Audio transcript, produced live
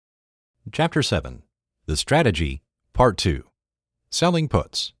Chapter 7, The Strategy, Part 2, Selling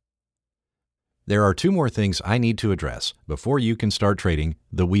Puts. There are two more things I need to address before you can start trading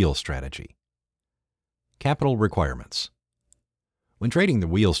the wheel strategy. Capital requirements. When trading the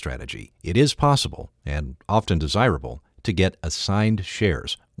wheel strategy, it is possible, and often desirable, to get assigned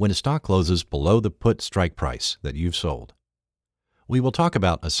shares when a stock closes below the put strike price that you've sold. We will talk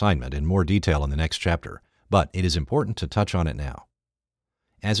about assignment in more detail in the next chapter, but it is important to touch on it now.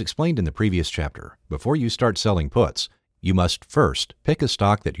 As explained in the previous chapter, before you start selling puts, you must first pick a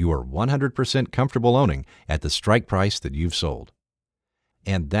stock that you are 100% comfortable owning at the strike price that you've sold.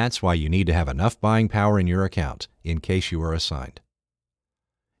 And that's why you need to have enough buying power in your account in case you are assigned.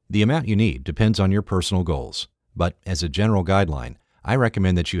 The amount you need depends on your personal goals, but as a general guideline, I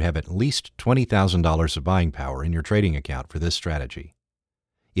recommend that you have at least $20,000 of buying power in your trading account for this strategy.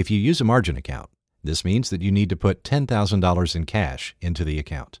 If you use a margin account, this means that you need to put $10,000 in cash into the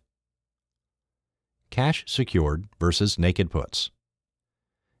account. Cash secured versus naked puts.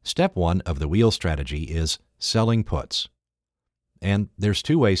 Step 1 of the wheel strategy is selling puts. And there's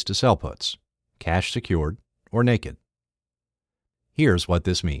two ways to sell puts: cash secured or naked. Here's what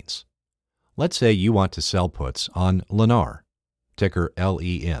this means. Let's say you want to sell puts on Lennar, ticker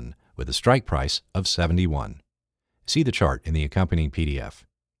LEN, with a strike price of 71. See the chart in the accompanying PDF.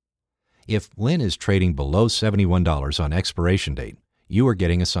 If LEN is trading below $71 on expiration date, you are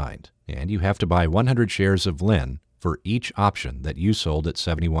getting assigned, and you have to buy 100 shares of LEN for each option that you sold at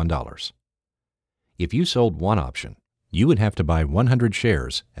 $71. If you sold one option, you would have to buy 100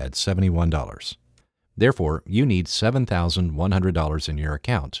 shares at $71. Therefore, you need $7,100 in your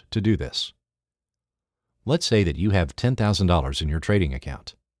account to do this. Let's say that you have $10,000 in your trading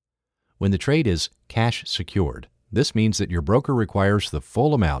account. When the trade is cash secured, this means that your broker requires the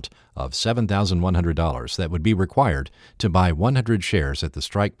full amount of $7,100 that would be required to buy 100 shares at the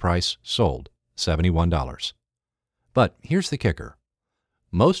strike price sold, $71. But here's the kicker.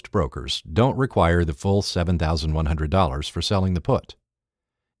 Most brokers don't require the full $7,100 for selling the put.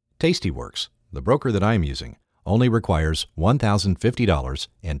 Tastyworks, the broker that I'm using, only requires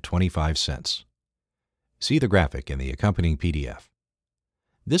 $1,050.25. See the graphic in the accompanying PDF.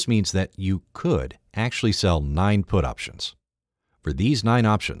 This means that you could actually sell 9 put options. For these 9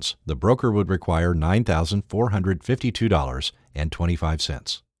 options, the broker would require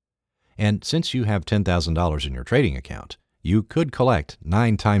 $9,452.25. And since you have $10,000 in your trading account, you could collect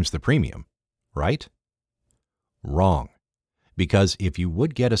 9 times the premium, right? Wrong. Because if you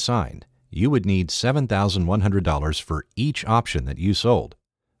would get assigned, you would need $7,100 for each option that you sold.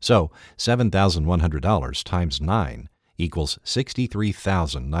 So $7,100 times 9 equals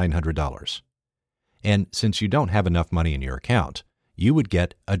 $63,900. And since you don't have enough money in your account, you would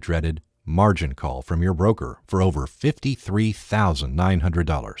get a dreaded margin call from your broker for over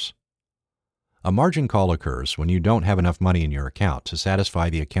 $53,900. A margin call occurs when you don't have enough money in your account to satisfy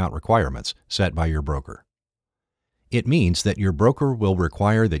the account requirements set by your broker. It means that your broker will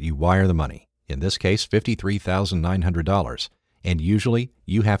require that you wire the money, in this case $53,900, and usually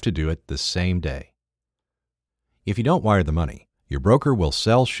you have to do it the same day. If you don't wire the money, your broker will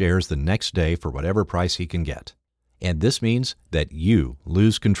sell shares the next day for whatever price he can get, and this means that you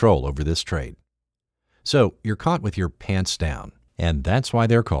lose control over this trade. So you're caught with your pants down, and that's why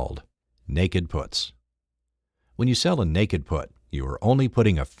they're called naked puts. When you sell a naked put, you are only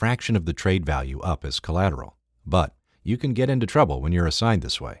putting a fraction of the trade value up as collateral, but you can get into trouble when you're assigned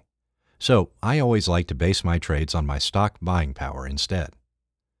this way. So I always like to base my trades on my stock buying power instead.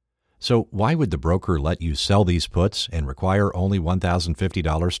 So why would the broker let you sell these puts and require only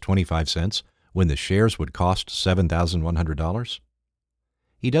 $1,050.25 when the shares would cost $7,100?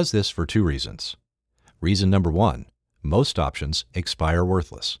 He does this for 2 reasons. Reason number 1, most options expire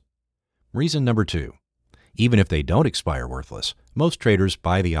worthless. Reason number 2, even if they don't expire worthless, most traders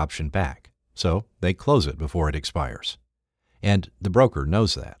buy the option back, so they close it before it expires. And the broker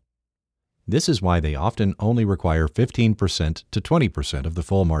knows that. This is why they often only require 15% to 20% of the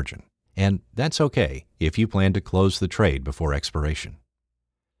full margin. And that's okay if you plan to close the trade before expiration.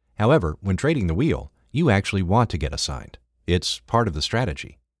 However, when trading the wheel, you actually want to get assigned. It's part of the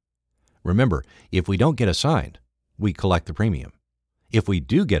strategy. Remember, if we don't get assigned, we collect the premium. If we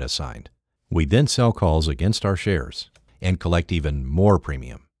do get assigned, we then sell calls against our shares and collect even more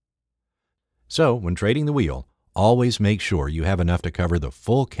premium. So, when trading the wheel, always make sure you have enough to cover the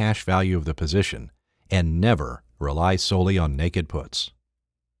full cash value of the position and never rely solely on naked puts.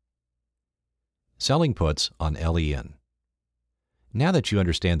 Selling puts on LEN. Now that you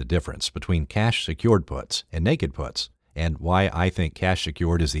understand the difference between cash secured puts and naked puts, and why I think cash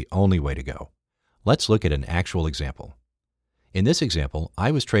secured is the only way to go, let's look at an actual example. In this example,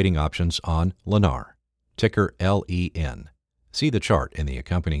 I was trading options on Lennar, ticker LEN. See the chart in the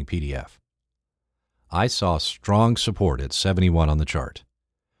accompanying PDF. I saw strong support at 71 on the chart.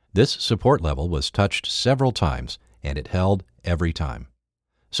 This support level was touched several times, and it held every time.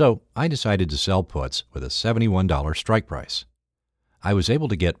 So I decided to sell puts with a $71 strike price. I was able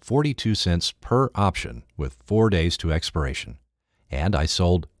to get 42 cents per option with 4 days to expiration, and I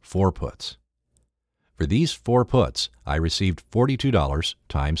sold 4 puts. For these 4 puts, I received $42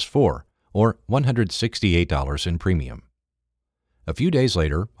 times 4, or $168 in premium. A few days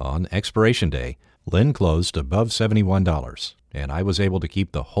later, on expiration day, LEN closed above $71, and I was able to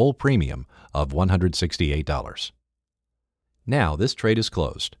keep the whole premium of $168. Now this trade is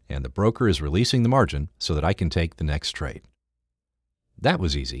closed, and the broker is releasing the margin so that I can take the next trade. That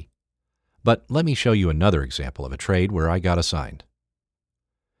was easy. But let me show you another example of a trade where I got assigned.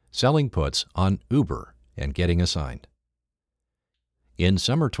 Selling puts on Uber and getting assigned. In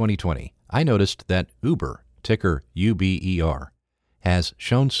summer 2020, I noticed that Uber, ticker UBER, has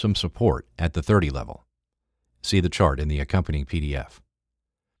shown some support at the 30 level. See the chart in the accompanying PDF.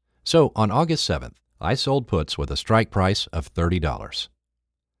 So on August 7th, I sold puts with a strike price of $30.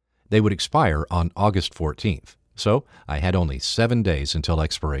 They would expire on August 14th, so I had only 7 days until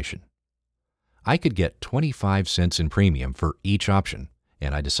expiration. I could get 25 cents in premium for each option,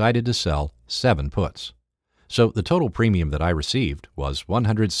 and I decided to sell 7 puts. So the total premium that I received was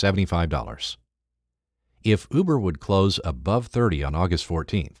 $175. If Uber would close above 30 on August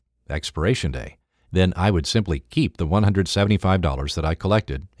 14th, expiration day, then I would simply keep the $175 that I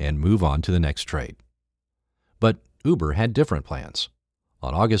collected and move on to the next trade. But Uber had different plans.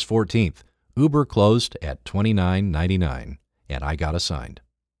 On August 14th, Uber closed at $29.99, and I got assigned.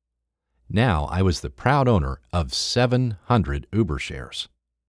 Now I was the proud owner of 700 Uber shares.